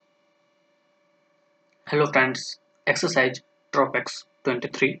Hello friends, exercise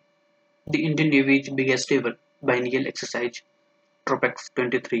Tropex-23, the Indian Navy's biggest ever biennial exercise.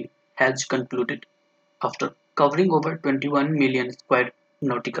 Tropex-23 has concluded after covering over 21 million square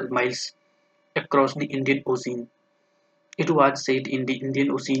nautical miles across the Indian Ocean. It was said in the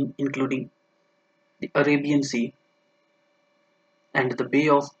Indian Ocean including the Arabian Sea and the Bay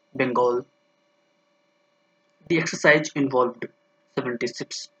of Bengal. The exercise involved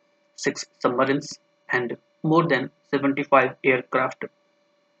 76 six submarines and more than 75 aircraft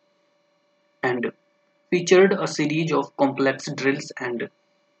and featured a series of complex drills and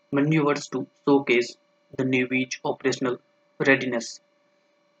maneuvers to showcase the Navy's operational readiness.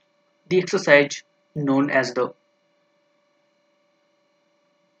 The exercise, known as the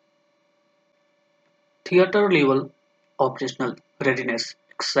Theater Level Operational Readiness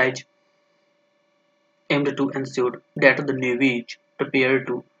exercise, aimed to ensure that the Navy is prepared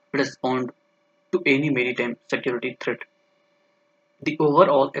to respond to any maritime security threat. The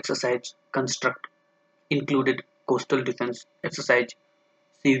overall exercise construct included coastal defense exercise,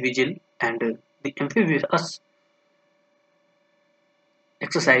 sea vigil, and the amphibious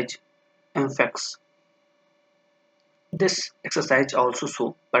exercise amphex. This exercise also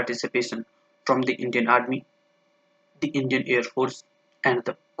saw participation from the Indian Army, the Indian Air Force, and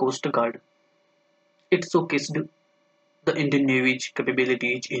the Coast Guard. It showcased the Indian Navy's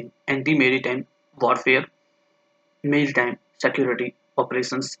capabilities in anti-maritime warfare, maritime security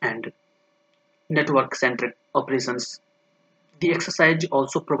operations, and network-centric operations. The exercise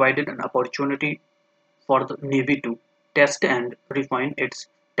also provided an opportunity for the Navy to test and refine its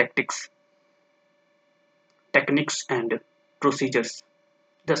tactics, techniques, and procedures.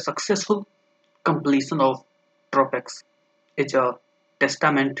 The successful completion of Tropex is a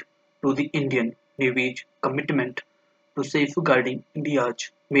testament to the Indian Navy's commitment to safeguarding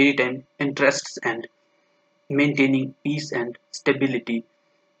India's maritime interests and maintaining peace and stability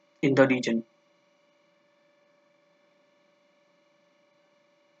in the region.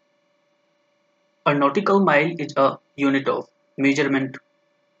 A nautical mile is a unit of measurement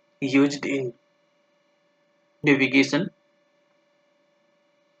used in navigation.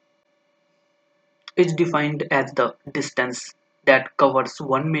 Is defined as the distance that covers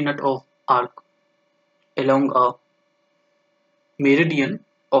 1 minute of arc along a meridian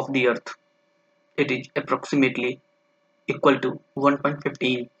of the Earth. It is approximately equal to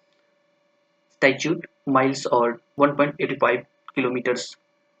 1.15 statute miles or 1.85 kilometers.